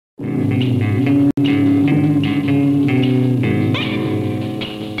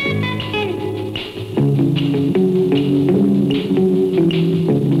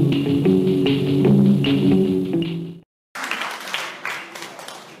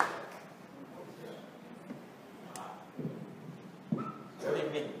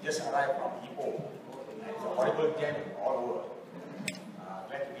just arrived from Ipoh. And it's a horrible jam all over.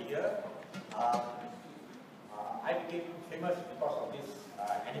 Glad to be here. I became famous because of this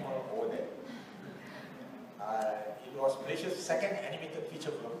animal over there. It was Malaysia's second animated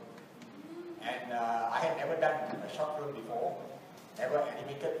feature film. And I had never done a short film before, never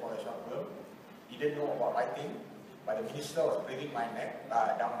animated for a short film. Didn't know about writing, but the minister was breathing my neck,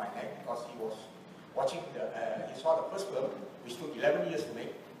 down my neck, because he was watching he saw the first film, which took 11 years to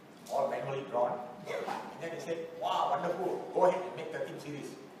make, all manually drawn. And then he said, wow, wonderful, go ahead and make 13 series.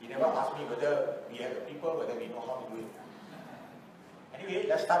 He never asked me whether we have the people, whether we know how to do it. Anyway,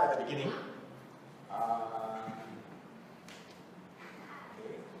 let's start at the beginning.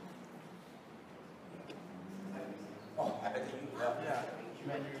 Oh, I better you. Yeah, you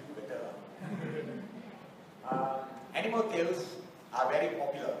better. Animal tales are very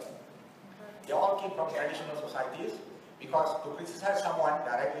popular. They all came from traditional societies because to criticize someone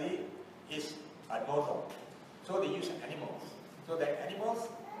directly is a no-no. So they use animals. So that animals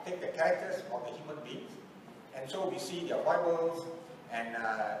take the characters of the human beings, and so we see their foibles, and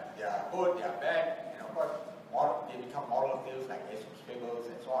they are good, they are bad, and of course they become moral tales like Aesop's fables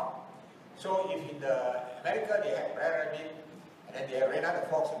and so on. So if in America they had Brer Rabbit, and then they have Reina the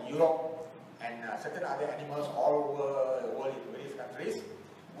Fox in Europe, and certain other animals all over the world in various countries,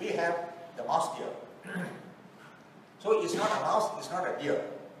 we have the mouse deer. So it's not a mouse, it's not a deer.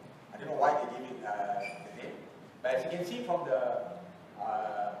 I don't know why they gave it the name, but as you can see from the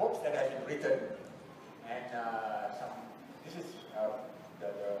books that have been written, and this is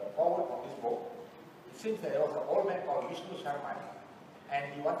the forward from this book. It seems that there was an old man called Vishnu Sharma, and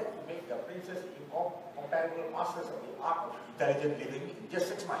he wanted to make the princess incomparable masters of the art of intelligent living in just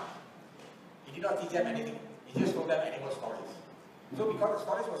 6 months. He did not teach them anything. He just told them animal stories. So because the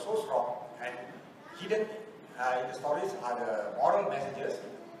stories were so strong, and hidden in the stories are the moral messages,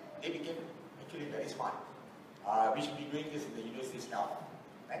 they became actually very smart. We should be doing this in the universities now.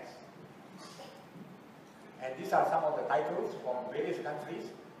 Next. And these are some of the titles from various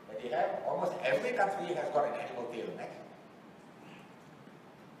countries that they have. Almost every country has got an animal tale. Next.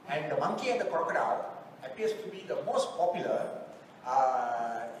 And the monkey and the crocodile appears to be the most popular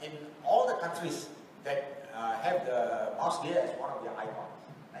in all the countries that have the mouse deer as one of their icons.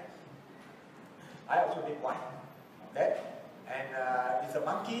 Next. I also did one of that. And it's a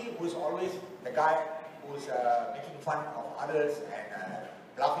monkey who is always the guy who's making fun of others and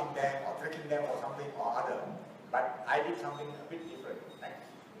bluffing them or tricking them or something or other. But I did something a bit different. Next.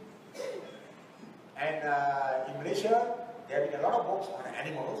 And in Malaysia, there have been a lot of books on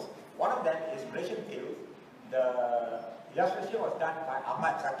animals. One of them is Malaysian Tales. The illustration was done by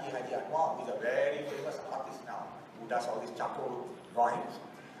Ahmad Zaki Haji Anwar, who is a very famous artist now, who does all these charcoal drawings.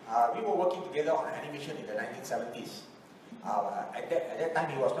 We were working together on animation in the 1970s. At that time,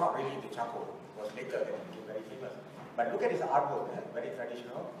 he was not really into charcoal. It was later that he became very famous. But look at his artwork, very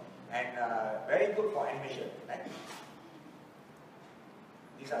traditional and very good for animation. Right?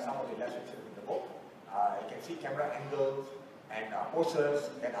 These are some of the illustrations in the book. You can see camera angles and poses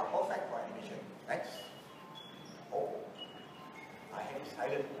that are perfect for animation. Next. Oh, I had it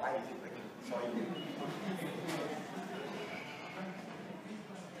silent. Why is it breaking? Sorry.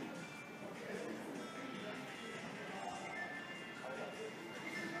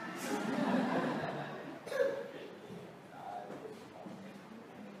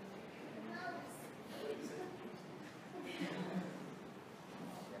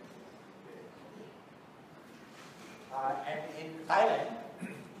 And in Thailand,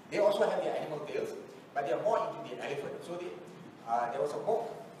 they also have their animal tales, but they are more into the elephant. So there was a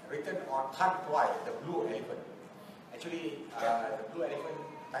book written on Khan Tuai, the blue elephant. Actually, the blue elephant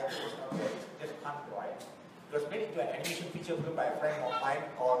title was not there, it's just Khan Tuai. It was made into an animation feature film by a friend of mine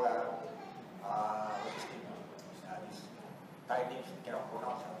called, what's his name? This Thai name cannot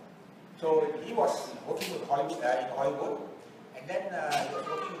pronounce. So he was working with Hollywood, in Hollywood, and then he was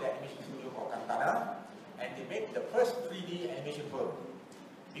working with the animation studio called Kantana, and they made the first 3D animation film.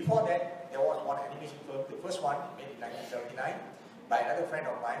 Before that, there was one animation film, the first one made in 1979 by another friend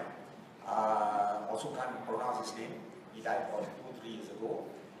of mine, also can't pronounce his name. He died about 2-3 years ago.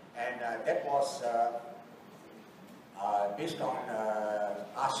 And that was based on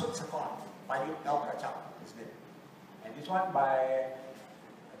Asut Sakon, Payut Nau Kachak, his name. And this one by,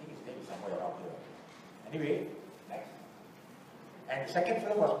 I think his name is somewhere around here. Anyway, next. And the second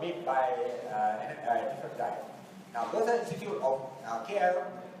film was made by a different guy. Now, Goethe Institute of KL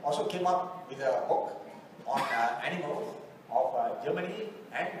also came up with a book on animals of Germany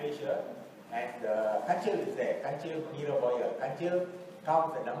and Malaysia, and Kancil is there. Kancil Miraboya. Kancil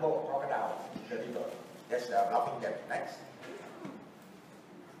counts the number of crocodiles in the river. That's bluffing them. Next.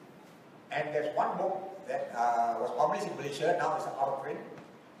 And there's one book that was published in Malaysia, now it's out of print.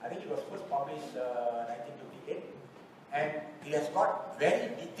 I think it was first published 1958. And it has got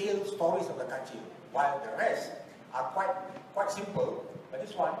very detailed stories of the Kancil, while the rest are quite simple. But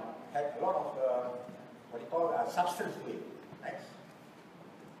this one had a lot of what you call substance to it. Next.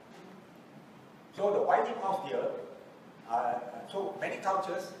 So the wily mouse deer, so many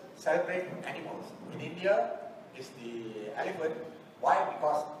cultures celebrate animals. In India, it's the elephant. Why?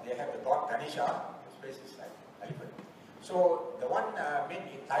 Because they have the god Ganesha, whose face is like elephant. So the one made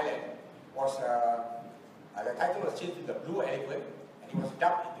in Thailand was, the title was changed to the blue elephant, and it was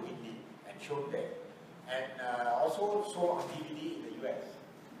dubbed into Hindi and shown there. And also shown on DVD in the US.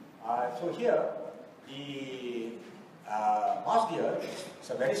 So here, the mouse deer is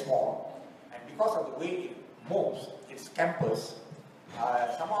very small, and because of the way it moves, it scampers,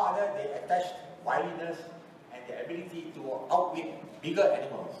 somehow or other they attached wiliness and the ability to outwit bigger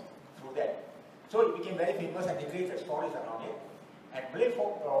animals through that. So it became very famous, and they created stories around it. And Malay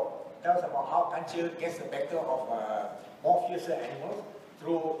folklore tells about how Kancil gets the better of more fiercer animals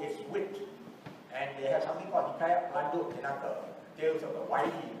through its wit. And they have something called Hikayat Pelanduk Jenaka, tales of the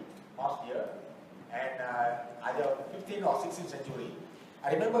wily mouse deer, and either 15th or 16th century.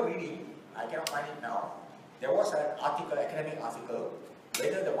 I remember reading, I cannot find it now, there was an article, academic article,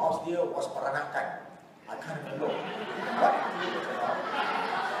 whether the mouse deer was peranakan. I can't remember what it was about.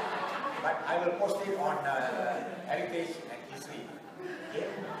 But I will post it on Heritage and History. Okay?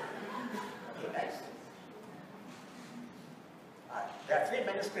 Okay, next. There are 3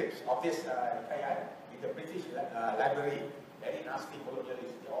 manuscripts of this Hikayat in the British Library. Very nasty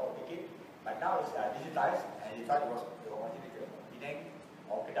colonialists, they all take it. But now it's digitized, and they thought it was originated from Penang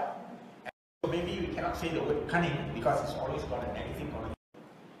or Kedah. And so maybe we cannot say the word cunning because it's always got a negative connotation.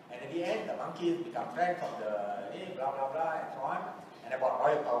 And at the end, the monkeys become friends of the blah blah blah and so on. And about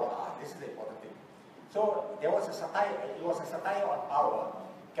royal power, this is the important thing. So there was a satire, it was a satire on power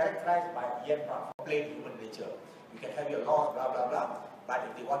characterized by Ian Brown, plain human nature. You can have your laws, blah blah blah, but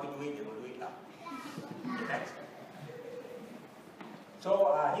if they want to do it, they will do it now. Okay, next.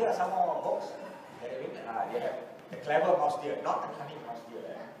 So here are some more books. They have the clever mouse deer, not the cunning mouse deer.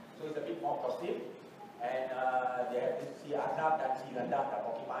 So it's a bit more positive. And they have this Si Arnab dan Si Landak, the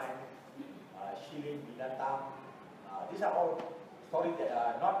porcupine, Shilin, Binatang. These are all stories that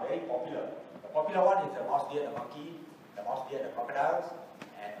are not very popular. The popular one is the mouse deer, the monkey, the mouse deer, the crocodiles,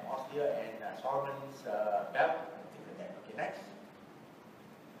 and the mouse deer and Solomon's belt. Okay, next.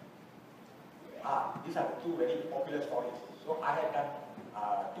 These are the 2 very popular stories. So I have done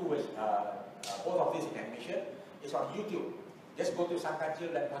both of these in animation. It's on YouTube. Just go to Sang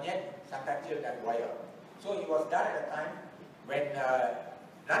Kancil dan Monyet, Sang Kancil dan Buaya. So it was done at a time when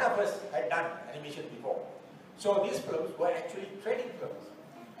none of us had done animation before. So these films were actually training films.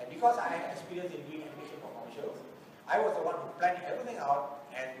 And because I had experience in doing animation for commercials, I was the one who planned everything out,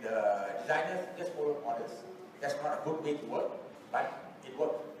 and the designers just followed orders. That's not a good way to work, but it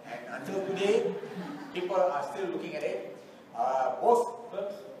worked. And until today, people are still looking at it. Both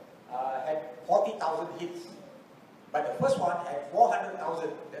films had 40,000 hits, but the first one had 400,000.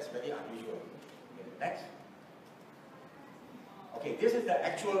 That's very unusual. Okay, next. Okay, this is the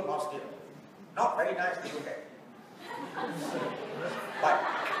actual mouse deer. Not very nice to look at. But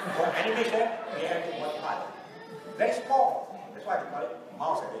for animation, we have to work hard. Very small. That's why they call it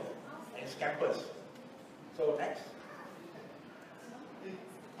mouse again. And scampers. So next.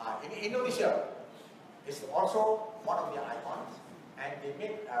 In Indonesia, it's also one of their icons, and they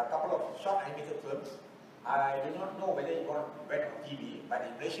made a couple of short animated films. I do not know whether it went on TV, but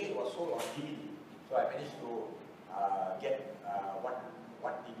in Malaysia it was sold on DVD. So I managed to get one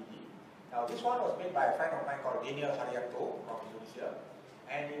DVD. Now this one was made by a friend of mine called Daniel Haryanto from Indonesia,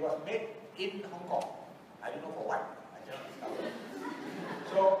 and it was made in Hong Kong. I don't know for what. I cannot discover.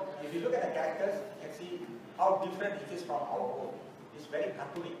 So if you look at the characters, you can see how different it is from our own. It's very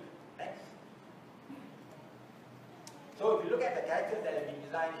cartoonic. Next. So if you look at the characters that have been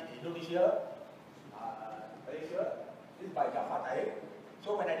designed in Indonesia, Malaysia, this is by Jafar Taib.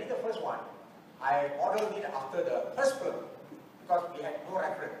 So when I did the first one, I modeled it after the first film because we had no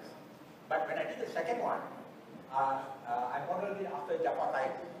reference. But when I did the second one, I modeled it after Jafar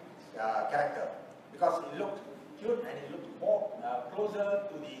Taib's character because it looked cute and it looked more closer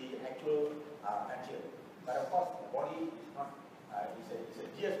to the actual Kancil. But of course, the body is not. It's a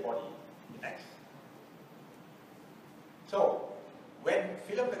deer's body. Next. So, when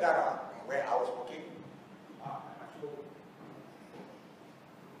Film Negara, where I was working, I'm not sure.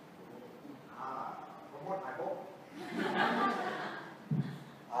 Promote my book.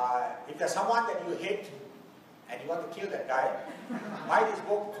 If there's someone that you hate and you want to kill that guy, buy this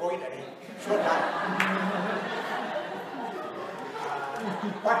book, throw it at him, sure die.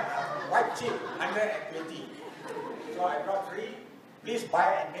 But quite cheap, 120. So I brought 3. Please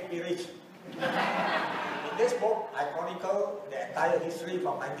buy and make me rich. In this book, I chronicle the entire history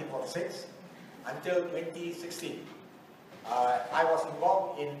from 1946 until 2016. I was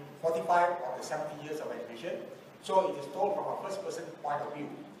involved in 45 of the 70 years of animation, so it is told from a first-person point of view.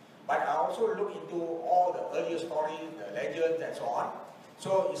 But I also look into all the earlier stories, the legends, and so on.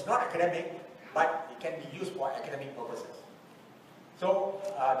 So it's not academic, but it can be used for academic purposes. So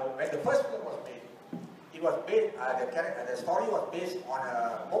when the first film was made, it was based, the story was based on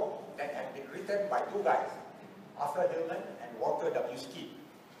a book that had been written by 2 guys, Arthur Hillman and Walter W. Skeet.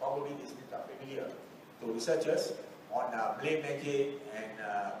 Probably these names are familiar to researchers on Malay magic and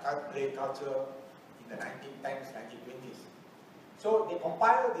Malay culture in the 1910s, 1920s. So they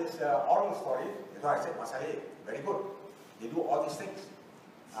compiled this oral story. That's why I said Masaleh, very good. They do all these things.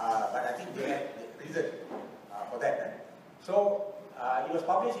 But I think they had a reason for that. Right? So it was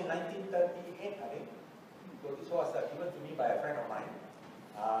published in 1938, I think. So this was given to me by a friend of mine.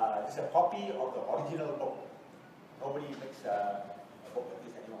 This is a copy of the original book. Nobody makes a book like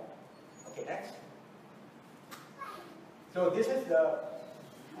this anymore. Okay, next. So this is the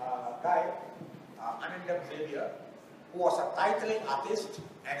guy, Anandam Xavier, who was a titling artist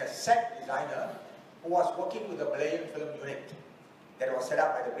and a set designer who was working with the Malayan film unit that was set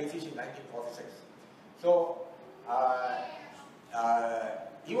up by the British in 1946. So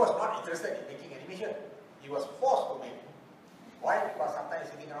he was not interested in making animation. He was forced to make. Why? Because sometimes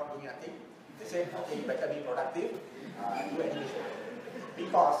sitting around doing nothing. They said, okay, you better be productive, do animation.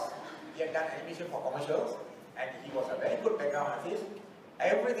 Because he had done animation for commercials, and he was a very good background artist.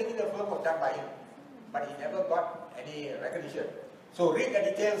 Everything in the film was done by him, but he never got any recognition. So read the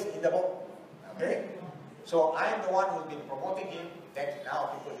details in the book. Okay? So I am the one who's been promoting him, that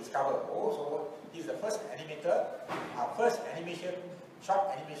now people discover, oh, so he's the first animator, first short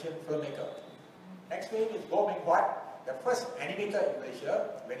animation filmmaker. Next name is Goh Meng Huat, the first animator in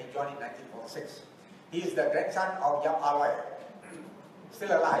Malaysia when he joined in 1946. He is the grandson of Yap Alwai,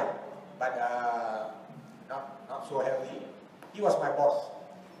 still alive, but not so healthy. He was my boss.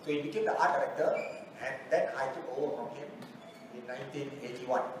 So he became the art director, and then I took over from him in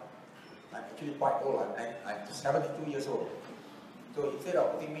 1981. I'm actually quite old, I'm 72 years old. So instead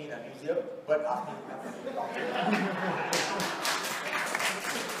of putting me in a museum, Bert asked me to talk to him.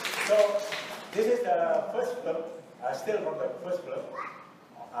 So this is the first film, still from the first film.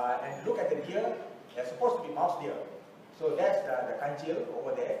 And look at the deer, they're supposed to be mouse deer. So that's the Kancil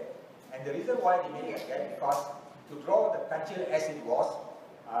over there. And the reason why they made it like that, because to draw the Kancil as it was,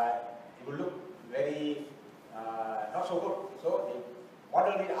 it would look very not so good. So they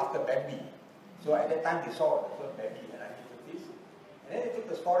modeled it after Bambi. So at that time they saw the film Bambi in the 1950s. And then they took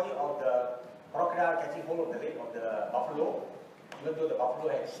the story of the crocodile catching hold of the leg of the buffalo, even though the buffalo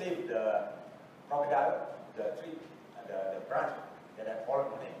had saved the crocodile, the tree, the branch that had fallen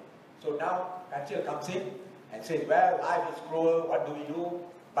on it. So now Kancil comes in and says, well, life is cruel, what do we do?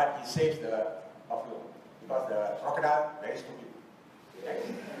 But he saves the buffalo, because the crocodile, very stupid. Next.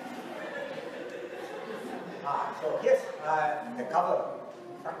 So here's the cover,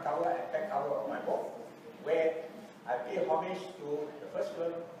 front cover and back cover of my book, where I pay homage to the first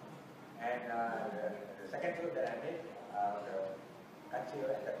film and the second film that I made, the Kancil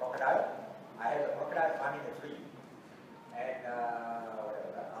and the crocodile. I have the crocodile climbing a tree, and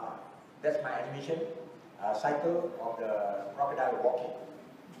that's my animation cycle of the crocodile walking.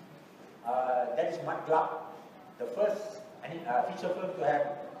 That is Mud Club, the first feature film to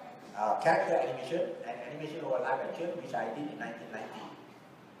have character animation and animation over live action, which I did in 1990.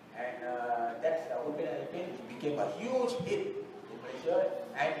 And that's Open Elephant, which became a huge hit in Malaysia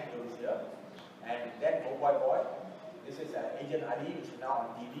and Indonesia. And then Oh Boy Boy, this is Agent Ali, which is now on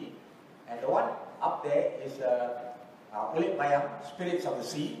TV. And the one up there is Ulit Mayang, Spirits of the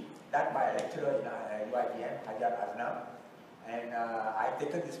Sea, done by a lecturer in UITM, Hajar Aznam. And I've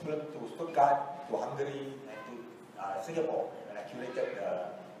taken this film to Stuttgart, to Hungary, and to Singapore, and I curated the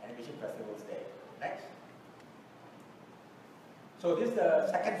animation festivals there. Next. So this is the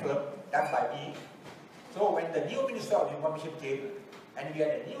second film done by me. So when the new Minister of Information came, and we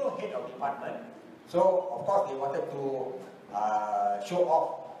had a new head of department, so of course they wanted to show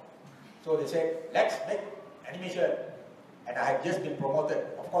off. So they said, let's make animation. And I had just been promoted.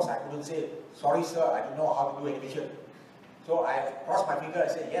 Of course I couldn't say, sorry sir, I don't know how to do animation. So I crossed my finger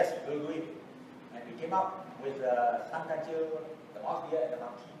and said, yes, we'll do it. And we came up with Sun Kancil, the mouse deer, and the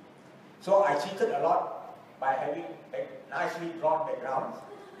monkey. So I cheated a lot by having nicely drawn backgrounds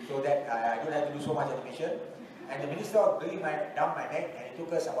so that I don't have to do so much animation. And the minister was drilling down my neck, and it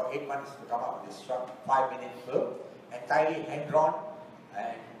took us about 8 months to come up with this short 5-minute film, entirely hand-drawn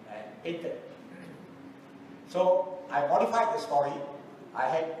and painted. So I modified the story. I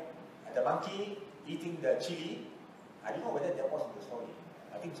had the monkey eating the chili. I don't know whether that was in the story.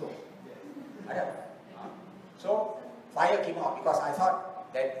 I think so. I don't know. So fire came out because I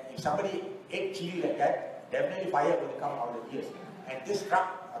thought that if somebody ate chili like that, definitely fire will come out of the ears. And this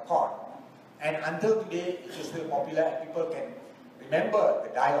struck a chord. And until today, it is still popular and people can remember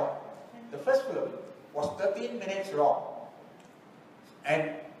the dialogue. The first film was 13 minutes long.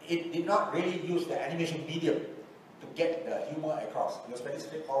 And it did not really use the animation medium to get the humor across. It was very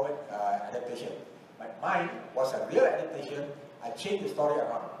straightforward adaptation. But mine was a real adaptation. I changed the story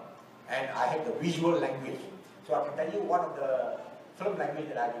around. And I had the visual language. So I can tell you one of the film language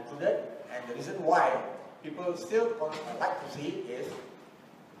that I've included. And the reason why people still like to see is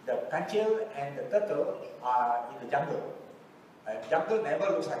the Kancil and the turtle are in the jungle. A jungle never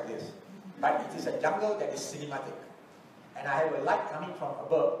looks like this. But it is a jungle that is cinematic. And I have a light coming from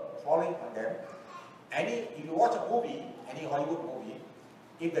above, falling on them. If you watch a movie, any Hollywood movie,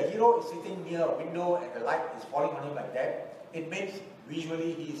 if the hero is sitting near a window and the light is falling on him like that, it means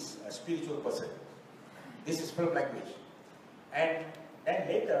visually he is a spiritual person. This is film language. And then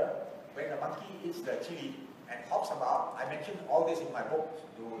later, when the monkey eats the chili and hops about, I mentioned all this in my book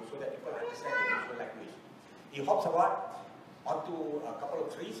so that people understand the visual language. He hops about onto a couple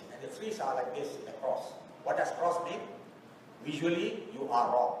of trees, and the trees are like this, a cross. What does cross mean? Visually, you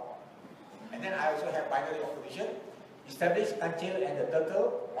are wrong. And then I also have binary opposition. Establish Kanchil and the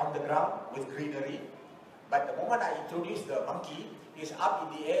turtle on the ground with greenery. But the moment I introduce the monkey, he's up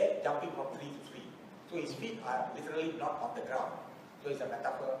in the air, jumping from tree to tree. So his feet are literally not on the ground. So it's a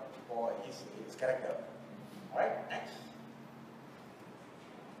metaphor for his character. Alright, next.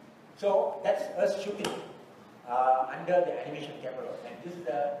 So that's us shooting under the animation camera. And this is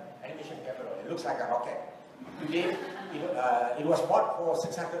the animation camera. It looks like a rocket. Today, it was bought for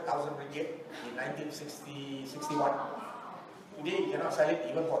 600,000 ringgit in 1961. Today, you cannot sell it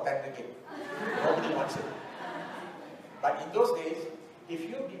even for 10 ringgit. Nobody wants it. But in those days, if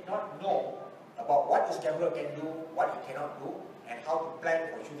you did not know about what this camera can do, what it cannot do, and how to plan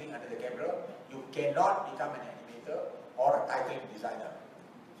for shooting under the camera, you cannot become an animator or a title designer.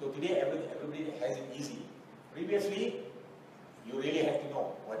 So today, everybody has it easy. Previously, you really have to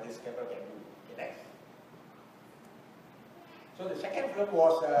know what this camera can do. Okay, next. So the second film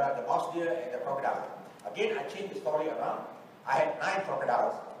was the mouse deer and the crocodile. Again, I changed the story around. I had 9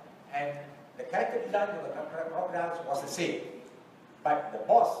 crocodiles, and the character design of the crocodiles was the same. But the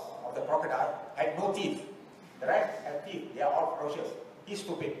boss of the crocodile had no teeth. The rest have teeth. They are all ferocious. He's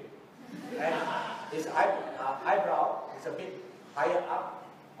stupid. And his eyebrow is a bit higher up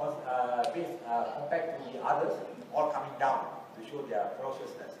compared to the others, all coming down to show their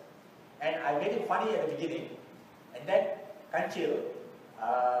ferociousness. And I made it funny at the beginning, and then Kancil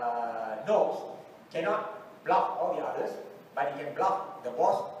knows cannot bluff all the others, but he can bluff the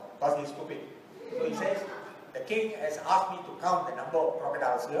boss because he's stupid. So he says, the king has asked me to count the number of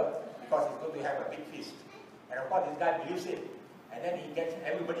crocodiles here because he's going to have a big feast. And of course this guy believes it. And then he gets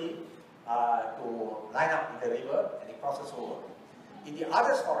everybody to line up in the river and he crosses over. In the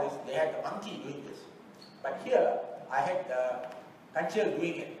other stories, they had the monkey doing this. But here, I had the Kancil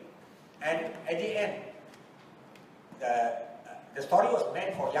doing it. And at the end, the story was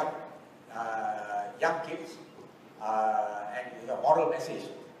meant for young kids and the moral message.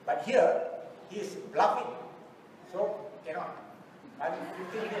 But here, he is bluffing. So, cannot. I mean,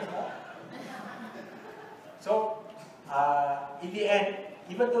 15 minutes more. So, in the end,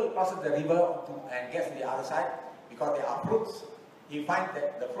 even though he crosses the river and gets to the other side, because there are fruits, he finds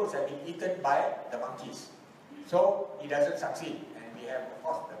that the fruits have been eaten by the monkeys. So, he doesn't succeed. And we have, of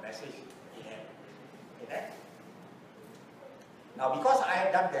course, the message in him. Okay, next. Now, because I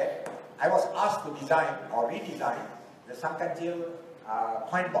had done that, I was asked to design or redesign the Kancil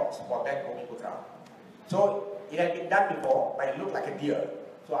coin box for Ben Putra. So, it had been done before, but it looked like a deer.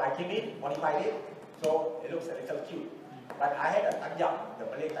 So, I came in, modified it, so it looks a little cute. But I had a tanja, the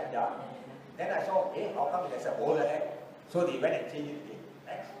Malay tanja. Then I saw, hey, how come there's a bowler head? So they went and changed it again.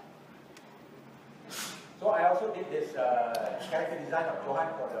 Next. So I also did this character design of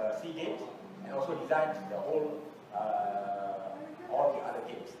Johan for the SEA Games, and also designed the whole, all the other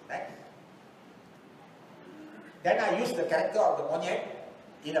games. Next. Then I used the character of the monyet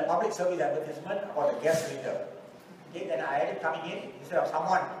in a public service advertisement about the gas cylinder. Okay, then I had it coming in, instead of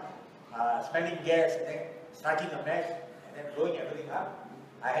someone smelling gas and then striking a match and then blowing everything up,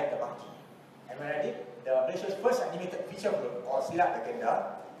 I had the monkey. And when I did the Malaysia's first animated feature film called Silat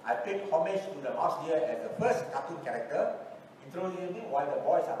Legenda, I paid homage to the mouse deer as the first cartoon character, introducing him while the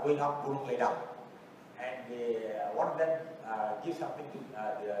boys are going up Gunung Ledang. And one of them gives something to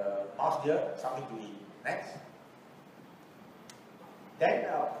the mouse deer, something to eat. Next. Then,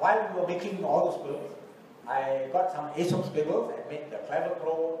 while we were making all those films, I got some Aesop's fables and made the Clever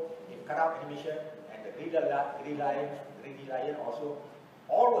Crow in cutout animation and the Greedy Lion also.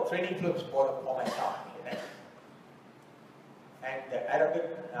 All were training films for my staff. Next. And the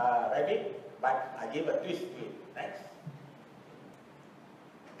Arabic rabbit, but I gave a twist to it. Next.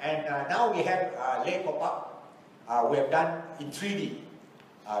 And now we have Lake Kopak. We have done in 3D.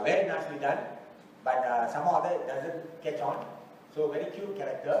 Very nicely done, but somehow other it doesn't catch on. So very cute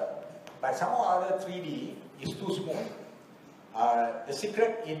character, but somehow other 3D is too small. The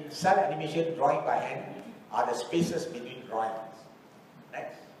secret in cell animation drawing by hand are the spaces between drawings.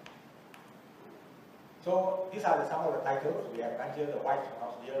 Next. So these are some of the titles. We have Kancil, the White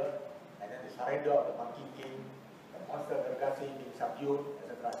Mouse Deer, and then the Surrender of the Monkey King, the Monster Gargasi being subdued,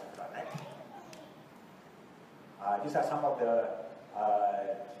 etc. etc. Next. These are some of the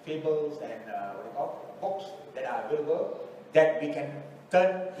fables and books that are available that we can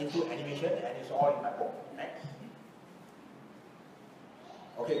turn into animation, and it's all in my book. Next.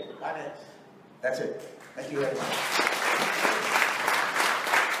 Okay, next. That's it. Thank you very much.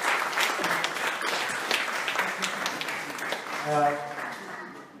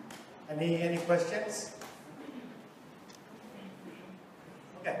 Any questions?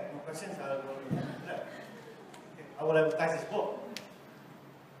 Okay, no questions. I will advertise this book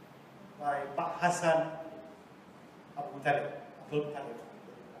by Hassan Abd Muthalib.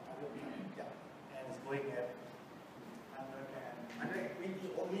 Yeah, and it's going at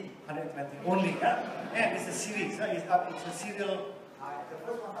 120 only. Yeah, and it's a series. It's a serial. The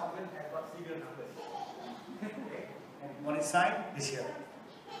first 1,000 has got serial numbers. Okay. And you want it signed this year.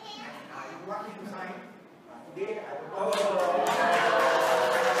 If you want me to sign today, I will not.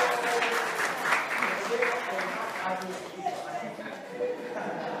 Today, I will not ask you to please sign.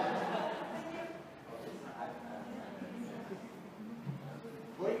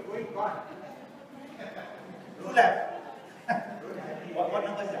 Going, gone. Two left. What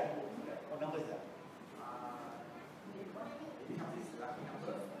number is that? What number is that?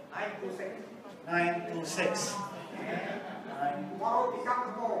 926. 926. Tomorrow becomes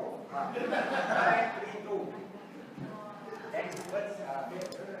more. 932. Then what's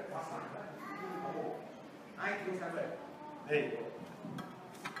 927. There you go.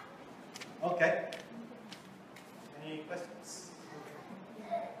 Okay. Any questions?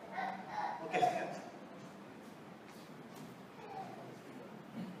 Okay.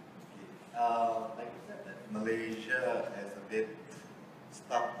 Like you said, that Malaysia has a bit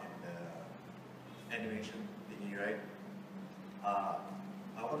stuck in the animation thingy, right? I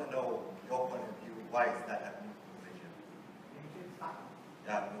want to know your point of view. Why is that happening in Malaysia?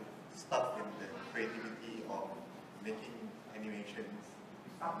 Yeah, stuck in the creativity of making animations,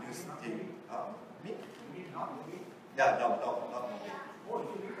 using me? Yeah, no, not movie. Oh,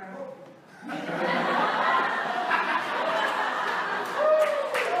 you read my book?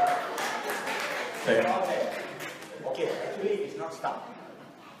 Okay, actually it's not stuck.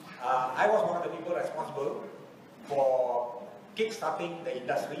 I was one of the people responsible for kick-starting the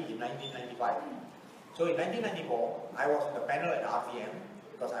industry in 1995. So in 1994, I was on the panel at RTM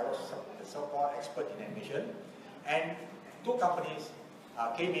because I was the so-called expert in animation, and two companies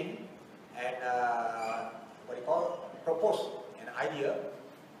came in and proposed an idea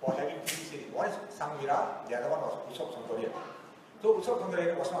for having TV series. One is Sangwira, the other one was Usop Songkorian. So Usop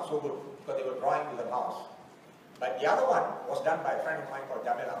Songkorian was not so good because they were drawing with a mouse. But the other one was done by a friend of mine called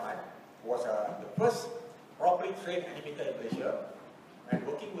Jamil Ahmad, who was the first properly trained animator in Malaysia, and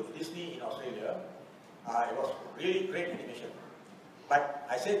working with Disney in Australia. It was really great animation. But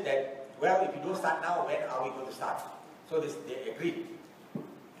I said that, well, if you don't start now, when are we going to start? So they agreed.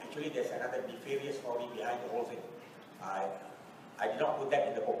 Actually, there's another nefarious story behind the whole thing. I did not put that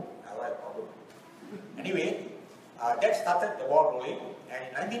in the book. I have a problem. Anyway, that started the ball rolling, and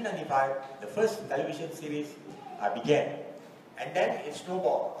in 1995, the first television series began. And then it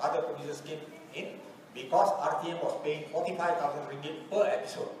snowballed. Other producers came in because RTM was paying 45,000 ringgit per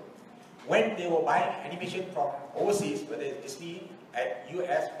episode. When they were buying animation from overseas, whether it's Disney, at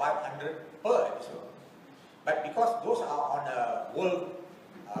US 500 per episode. But because those are on a world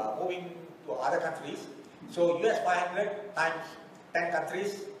moving to other countries, so US 500 times 10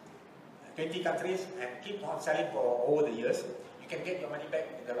 countries, 20 countries, and keep on selling for over the years, you can get your money back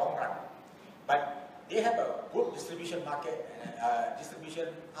in the long run. But they have a good distribution market, distribution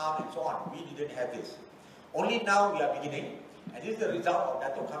arm and so on. We didn't have this. Only now we are beginning. And this is the result of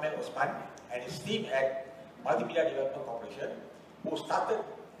Dato' Kamil Osman and his team at Multimedia Development Corporation, who started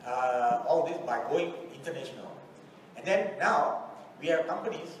all this by going international. And then now, we have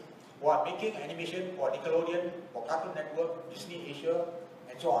companies who are making animation for Nickelodeon, for Cartoon Network, Disney Asia,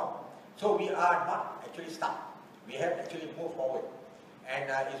 and so on. So we are not actually stuck. We have actually moved forward. And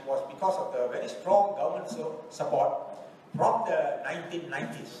it was because of the very strong government support from the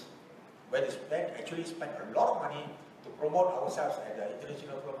 1990s, where they actually spent a lot of money to promote ourselves at the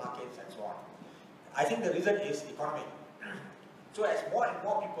international film markets and so on. I think the reason is economic. So as more and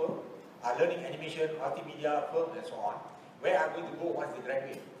more people are learning animation, multimedia, film and so on, where are going to go once they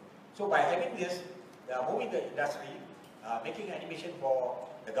graduate? So by having this, moving the industry, making animation for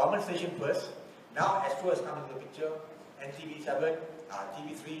the government station first, now Astro has come into the picture, NTV7,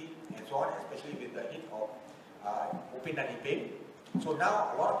 TV3 and so on, especially with the hit of Upin dan Ipin. So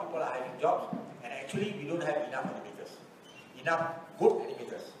now a lot of people are having jobs, and actually we don't have enough animators, enough good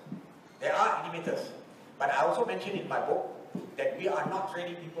animators. There are animators, but I also mentioned in my book that we are not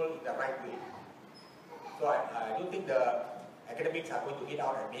training people in the right way. So I don't think the academics are going to hit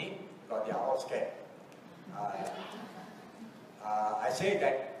out at me because they are all scared. I say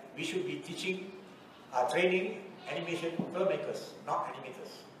that we should be teaching, training animation filmmakers, not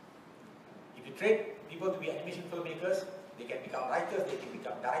animators. If you train people to be animation filmmakers, they can become writers, they can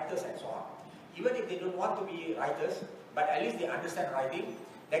become directors and so on. Even if they don't want to be writers, but at least they understand writing,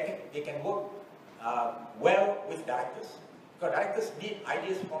 they can work well with directors. Because directors need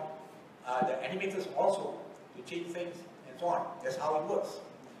ideas from the animators also to change things and so on. That's how it works.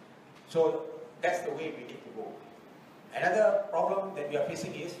 So that's the way we need to go. Another problem that we are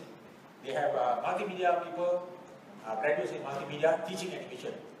facing is they have multimedia people, graduates in multimedia, teaching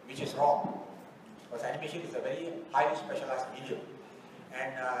animation, which is wrong. Because animation is a very highly specialized medium.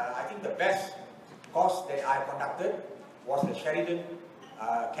 And I think the best course that I conducted was the Sheridan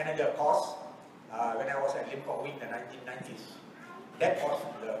Canada course when I was at Lumpur in the 1990s. That was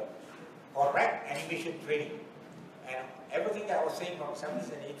the correct animation training. And everything that I was saying from the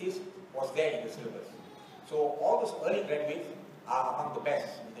 70s and 80s was there in the syllabus. So all those early graduates are among the best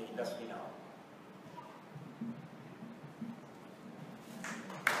in the industry now.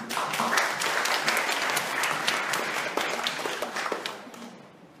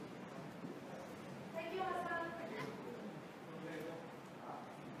 Thank you, Hassan.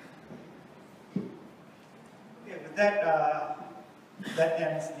 Okay, with that, that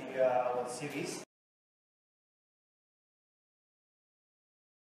ends our series.